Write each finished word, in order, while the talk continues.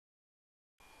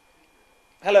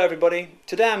Hello everybody,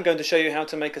 today I'm going to show you how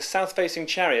to make a south-facing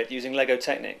chariot using LEGO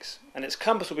Technics, and its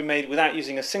compass will be made without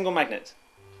using a single magnet.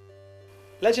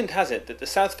 Legend has it that the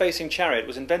south-facing chariot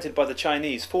was invented by the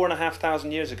Chinese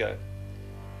 4,500 years ago.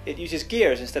 It uses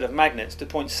gears instead of magnets to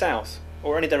point south,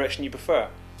 or any direction you prefer.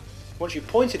 Once you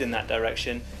point it in that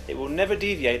direction, it will never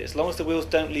deviate as long as the wheels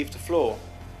don't leave the floor.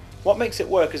 What makes it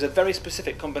work is a very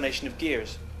specific combination of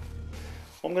gears.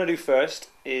 What I'm going to do first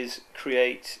is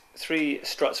create 3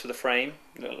 struts for the frame,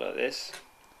 look like this.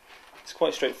 It's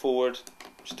quite straightforward,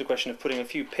 just a question of putting a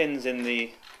few pins in these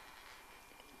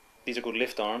are called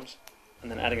lift arms,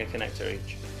 and then adding a connector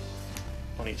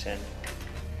on each end.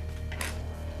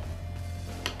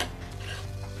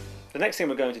 The next thing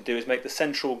we're going to do is make the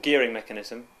central gearing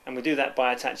mechanism, and we do that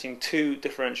by attaching 2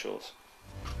 differentials.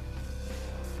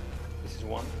 This is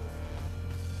one,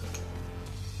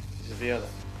 this is the other.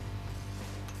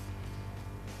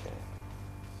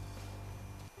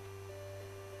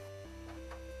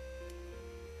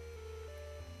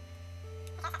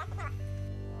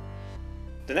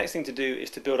 The next thing to do is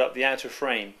to build up the outer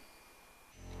frame.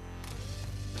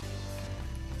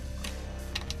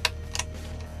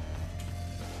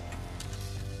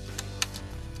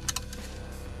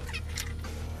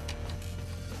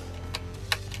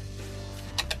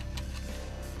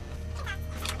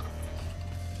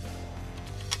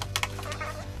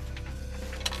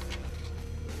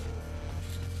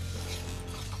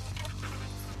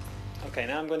 Okay,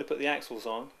 now I'm going to put the axles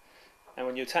on, and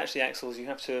when you attach the axles you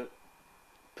have to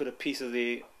put a piece of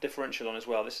the differential on as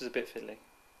well. This is a bit fiddly.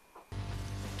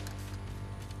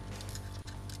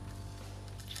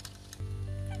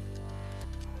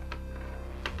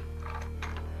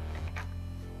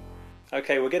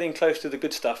 Okay, we're getting close to the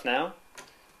good stuff now.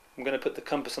 I'm going to put the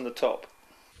compass on the top.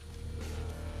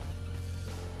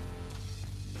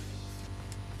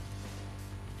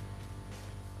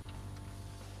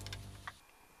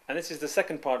 And this is the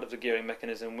second part of the gearing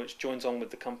mechanism, which joins on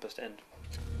with the compass end.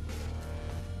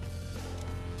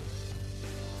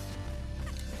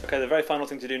 Okay, the very final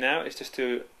thing to do now is just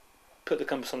to put the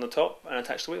compass on the top and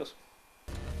attach the wheels.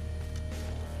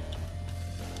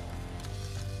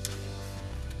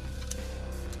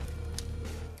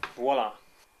 Voila!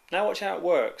 Now watch how it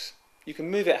works. You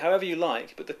can move it however you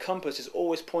like, but the compass is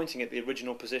always pointing at the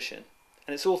original position.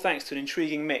 And it's all thanks to an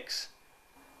intriguing mix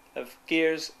of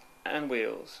gears and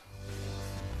wheels.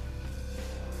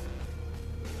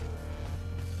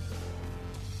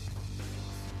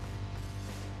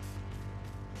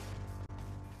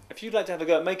 If you'd like to have a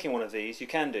go at making one of these, you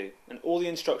can do, and all the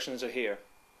instructions are here.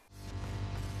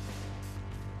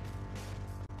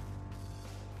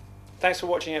 Thanks for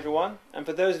watching everyone, and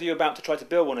for those of you about to try to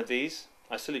build one of these,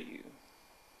 I salute you.